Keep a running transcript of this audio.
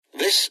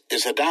This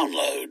is a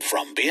download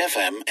from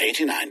BFM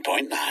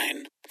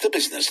 89.9, the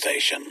business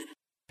station.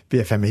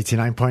 BFM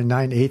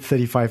 89.9,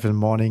 8:35 in the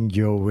morning.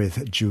 You're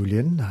with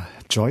Julian,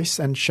 Joyce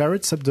and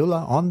Sharit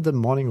Abdullah on the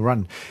morning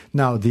run.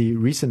 Now, the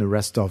recent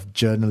arrest of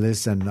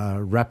journalist and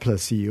Rappler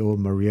CEO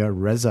Maria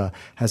Ressa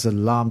has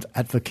alarmed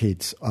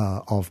advocates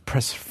of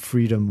press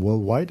freedom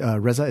worldwide.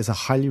 Ressa is a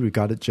highly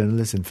regarded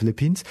journalist in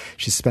Philippines.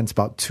 She spent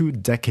about 2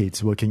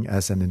 decades working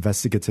as an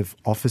investigative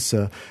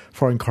officer,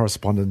 foreign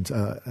correspondent,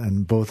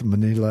 and both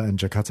Manila and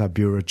Jakarta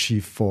bureau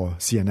chief for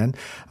CNN.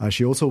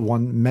 She also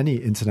won many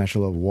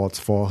international awards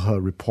for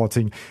her reporting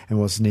and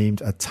was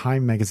named a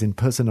Time Magazine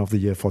Person of the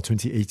Year for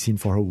 2018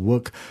 for her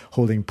work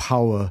holding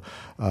power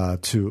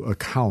to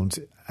account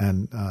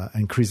and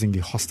increasingly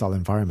hostile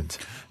environment.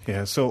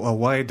 Yeah, so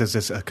why does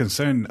this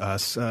concern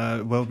us?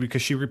 Well,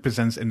 because she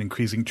represents an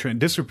increasing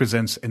trend. This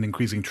represents an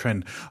increasing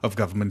trend of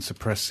government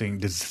suppressing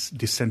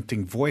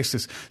dissenting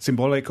voices,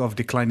 symbolic of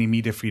declining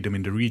media freedom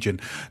in the region.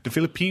 The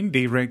Philippines,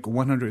 they rank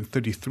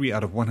 133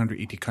 out of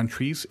 180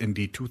 countries in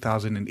the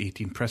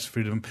 2018 Press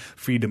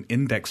Freedom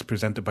Index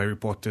presented by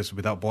Reporters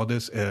Without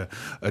Borders, a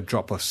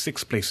drop of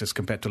 6 places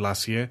compared to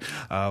last year.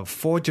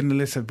 4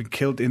 journalists have been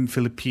killed in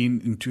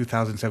Philippines in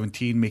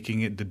 2017,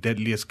 making it the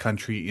deadliest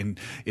country in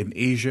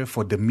Asia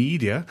for the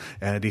media.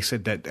 They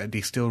said that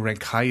they still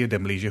rank higher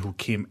than Malaysia, who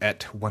came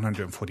at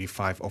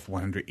 145 of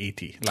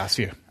 180 last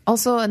year.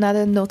 Also,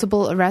 another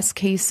notable arrest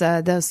case,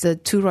 there was the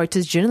 2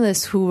 Reuters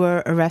journalists who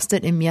were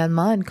arrested in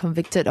Myanmar and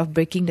convicted of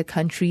breaking the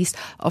country's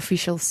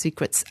Official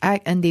Secrets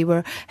Act, and they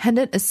were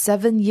handed a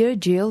 7-year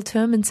jail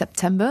term in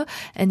September,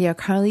 and they are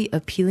currently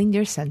appealing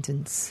their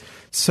sentence.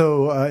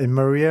 So in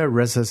Maria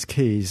Ressa's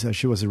case,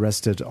 she was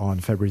arrested on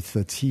February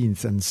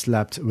 13th and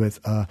slapped with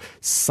a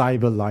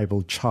cyber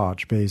libel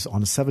charge based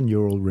on a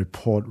 7-year-old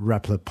report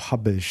Rappler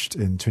published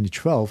in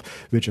 2012,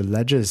 which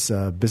alleges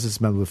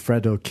businessman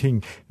Wilfredo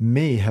King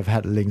may have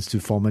had links to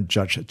former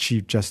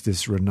Chief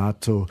Justice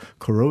Renato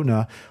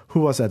Corona, who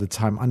was at the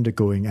time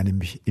undergoing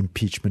an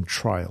impeachment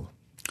trial.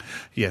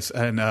 Yes,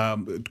 and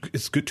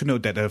it's good to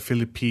note that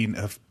Philippine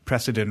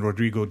President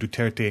Rodrigo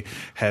Duterte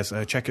has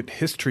a checkered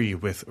history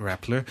with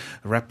Rappler.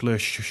 Rappler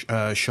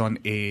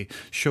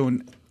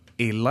shone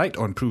a light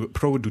on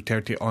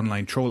pro-Duterte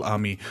online troll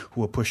army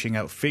who were pushing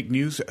out fake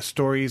news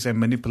stories and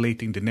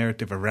manipulating the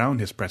narrative around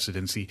his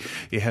presidency.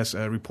 It has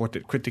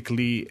reported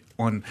critically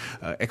on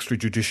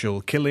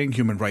extrajudicial killing,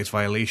 human rights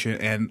violation,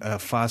 and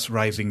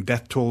fast-rising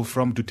death toll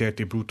from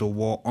Duterte brutal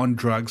war on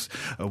drugs,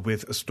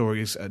 with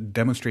stories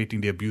demonstrating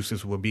the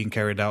abuses were being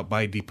carried out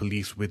by the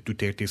police with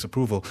Duterte's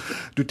approval.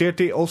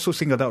 Duterte also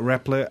singled out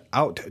Rappler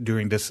out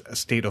during this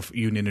State of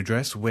Union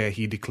address, where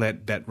he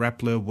declared that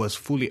Rappler was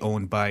fully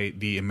owned by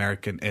the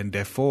American and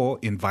therefore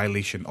in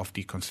violation of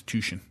the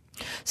Constitution.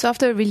 So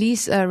after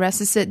release,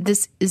 Ressa said,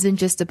 "This isn't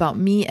just about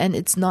me and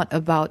it's not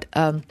about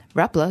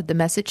Rappler. The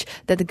message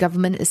that the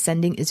government is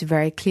sending is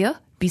very clear.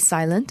 Be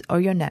silent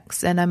or you're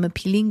next. And I'm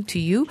appealing to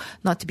you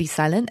not to be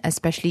silent,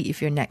 especially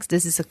if you're next."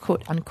 This is a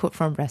quote unquote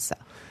from Ressa.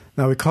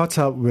 Now, we caught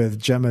up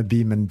with Gemma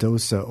B.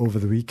 Mendoza over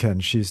the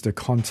weekend. She's the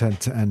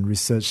content and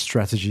research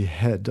strategy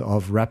head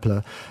of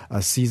Rappler,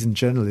 a seasoned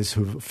journalist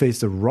who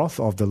faced the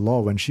wrath of the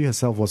law when she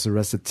herself was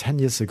arrested 10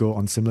 years ago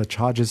on similar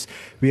charges.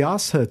 We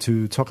asked her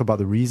to talk about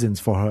the reasons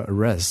for her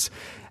arrest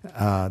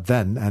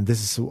then, and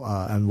this is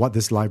and what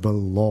this libel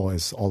law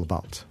is all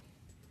about.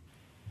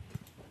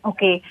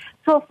 Okay,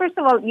 so first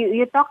of all,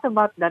 you talked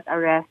about that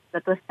arrest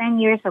that was 10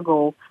 years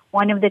ago.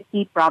 One of the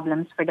key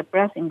problems for the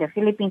press in the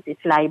Philippines is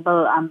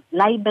libel.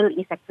 Libel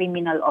is a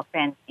criminal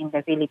offense in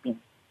the Philippines.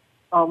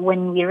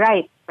 When we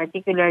write,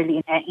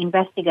 particularly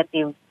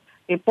investigative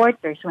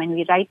reporters, when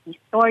we write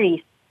these stories,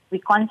 we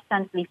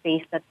constantly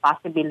face that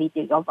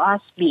possibility of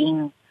us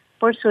being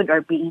pursued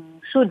or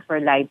being sued for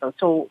libel.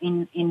 So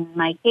in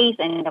my case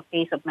and in the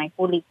case of my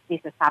colleagues,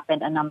 this has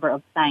happened a number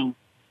of times.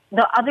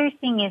 The other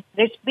thing is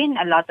there's been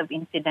a lot of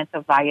incidents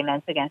of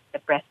violence against the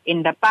press.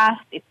 In the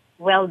past, it's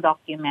well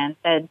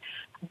documented.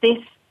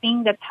 This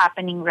thing that's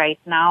happening right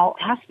now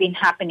has been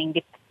happening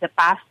the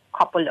past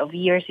couple of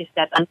years, is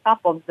that on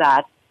top of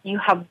that, you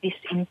have these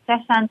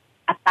incessant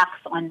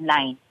attacks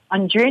online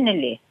on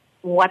journalists.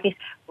 What is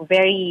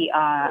very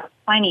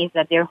funny is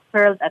that they're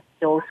hurled at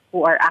those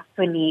who are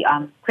actually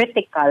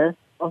critical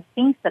of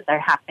things that are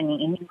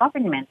happening in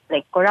government,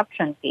 like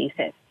corruption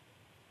cases.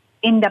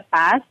 In the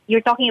past,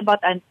 you're talking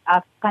about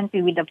a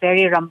country with a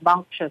very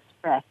rambunctious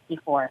press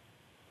before.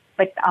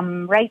 But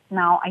right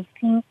now, I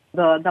think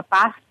the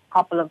past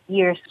couple of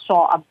years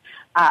saw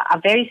a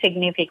very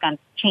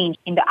significant change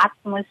in the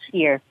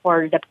atmosphere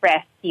for the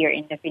press here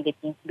in the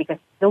Philippines because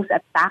those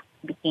attacks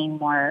became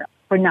more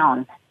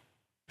pronounced.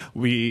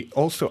 We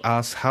also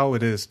asked how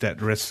it is that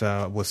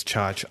Ressa was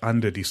charged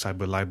under the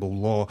cyber libel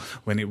law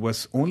when it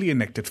was only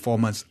enacted 4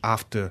 months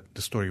after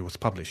the story was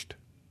published.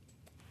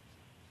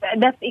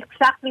 That's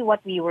exactly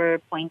what we were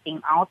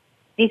pointing out.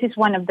 This is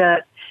one of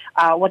the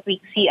what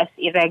we see as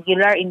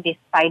irregular in this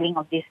filing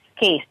of this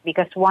case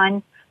because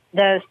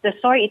the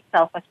story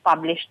itself was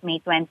published May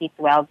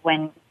 2012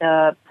 when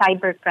the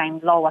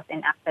cybercrime law was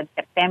enacted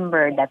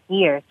September that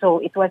year. So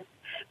it was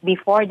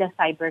before the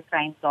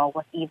cybercrime law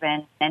was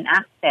even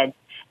enacted.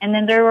 And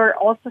then there were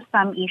also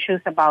some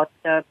issues about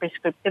the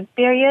prescriptive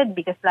period,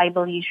 because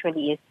libel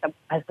usually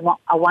has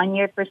a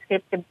 1-year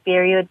prescriptive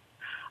period.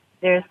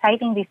 They're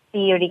citing this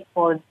theory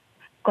called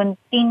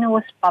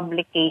continuous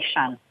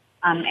publication.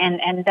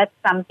 And that's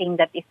something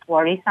that is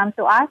worrisome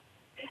to us,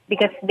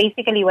 because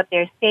basically what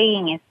they're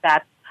saying is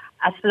that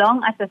as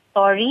long as a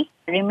story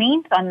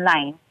remains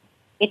online,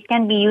 it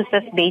can be used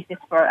as basis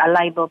for a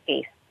libel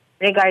case,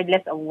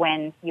 regardless of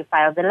when you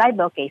file the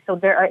libel case. So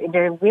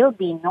there will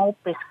be no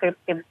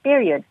prescriptive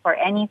period for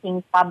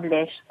anything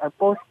published or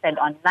posted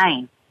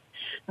online.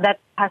 That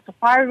has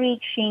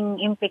far-reaching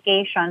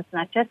implications,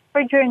 not just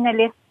for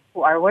journalists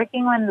who are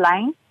working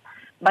online,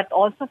 but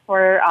also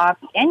for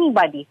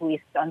anybody who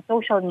is on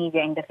social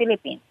media in the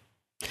Philippines.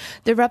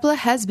 The Rappler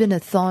has been a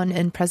thorn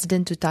in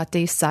President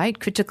Duterte's side,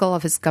 critical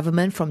of his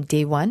government from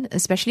day one,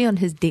 especially on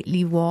his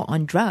deadly war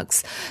on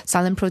drugs.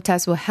 Silent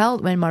protests were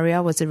held when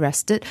Maria was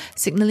arrested,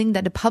 signaling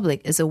that the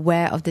public is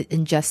aware of the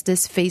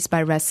injustice faced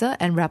by Ressa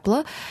and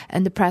Rappler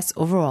and the press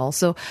overall.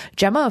 So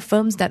Gemma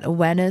affirms that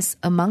awareness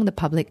among the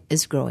public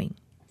is growing.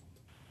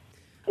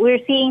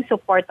 We're seeing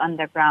support on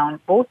the ground,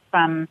 both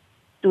from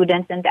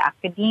students in the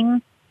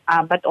academe,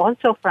 but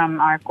also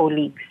from our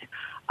colleagues.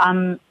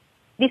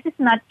 This is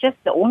not just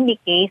the only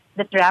case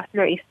that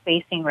Rappler is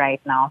facing right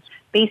now.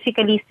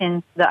 Basically,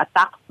 since the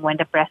attack when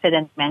the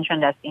president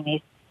mentioned us in his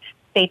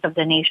State of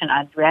the Nation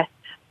address,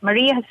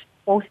 Maria has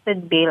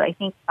posted bail, I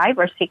think, 5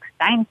 or 6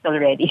 times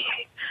already.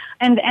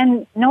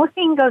 and no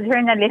single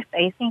journalist,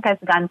 I think, has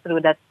gone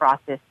through that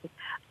process.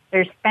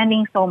 They're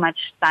spending so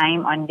much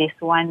time on this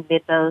one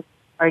little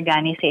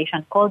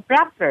organization called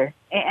Rappler.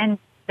 And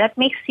that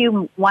makes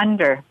you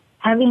wonder,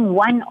 having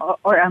one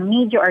or a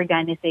major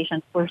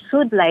organization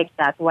pursued like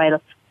that while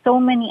so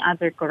many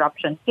other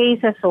corruption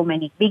cases, so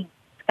many big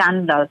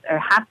scandals are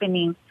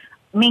happening,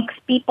 makes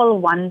people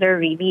wonder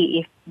really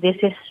if this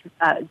is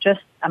just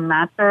a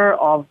matter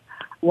of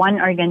one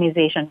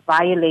organization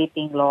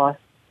violating laws,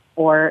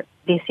 or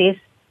this is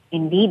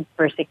indeed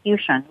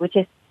persecution, which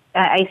is,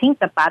 I think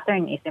the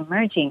pattern is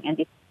emerging and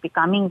it's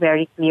becoming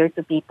very clear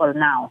to people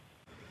now.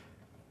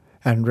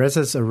 And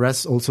Ressa's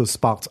arrest also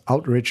sparked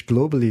outrage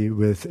globally,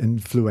 with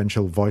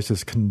influential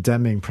voices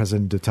condemning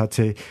President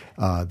Duterte.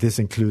 This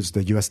includes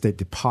the U.S. State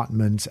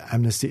Department,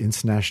 Amnesty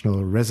International,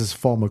 Ressa's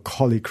former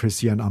colleague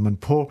Christiane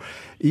Amanpour,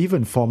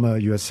 even former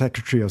U.S.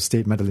 Secretary of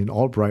State Madeleine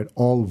Albright,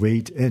 all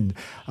weighed in.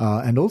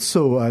 And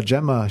also,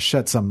 Gemma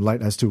shed some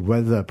light as to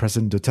whether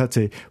President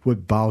Duterte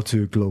would bow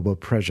to global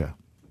pressure.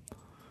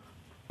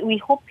 We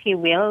hope he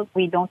will.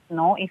 We don't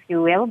know if he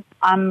will.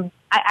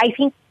 I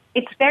think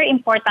it's very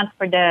important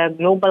for the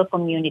global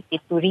community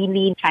to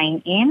really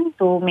chime in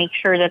to make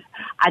sure that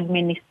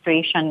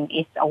administration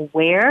is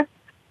aware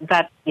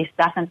that this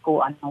doesn't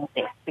go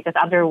unnoticed, because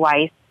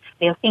otherwise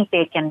they'll think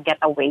they can get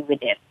away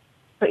with it.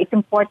 So it's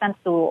important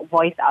to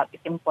voice out.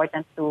 It's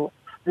important to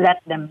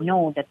let them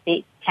know that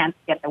they can't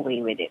get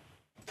away with it.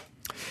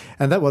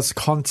 And that was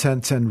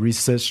Content and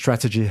Research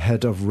Strategy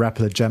Head of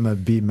Rappler, Gemma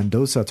B.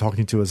 Mendoza,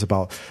 talking to us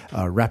about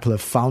Rappler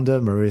founder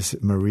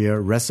Maria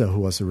Ressa, who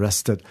was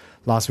arrested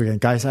last weekend.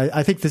 Guys,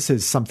 I think this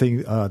is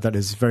something that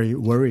is very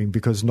worrying,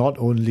 because not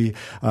only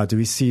do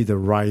we see the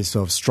rise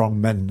of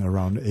strong men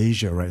around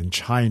Asia, right, in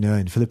China,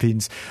 in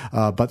Philippines,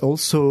 but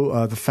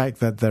also the fact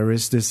that there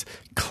is this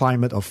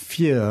climate of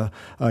fear.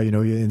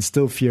 You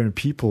instill fear in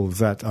people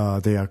that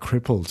they are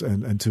crippled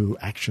into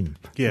action,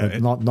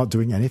 not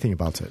doing anything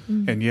about it.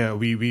 And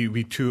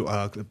we too,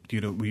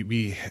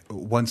 we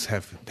once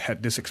have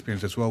had this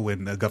experience as well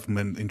when the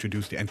government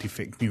introduced the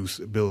anti-fake news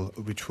bill,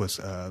 which was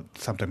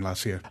sometime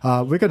last year.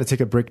 We're going to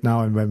take a break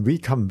now, and when we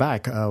come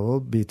back, we'll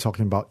be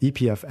talking about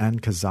EPF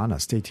and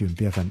Khazanah. Stay tuned,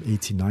 BFM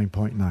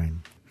 89.9.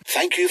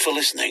 Thank you for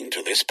listening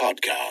to this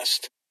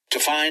podcast. To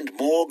find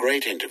more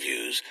great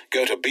interviews,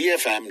 go to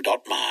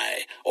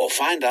bfm.my or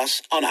find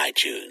us on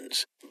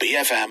iTunes.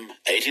 BFM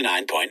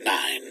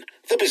 89.9,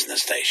 the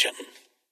business station.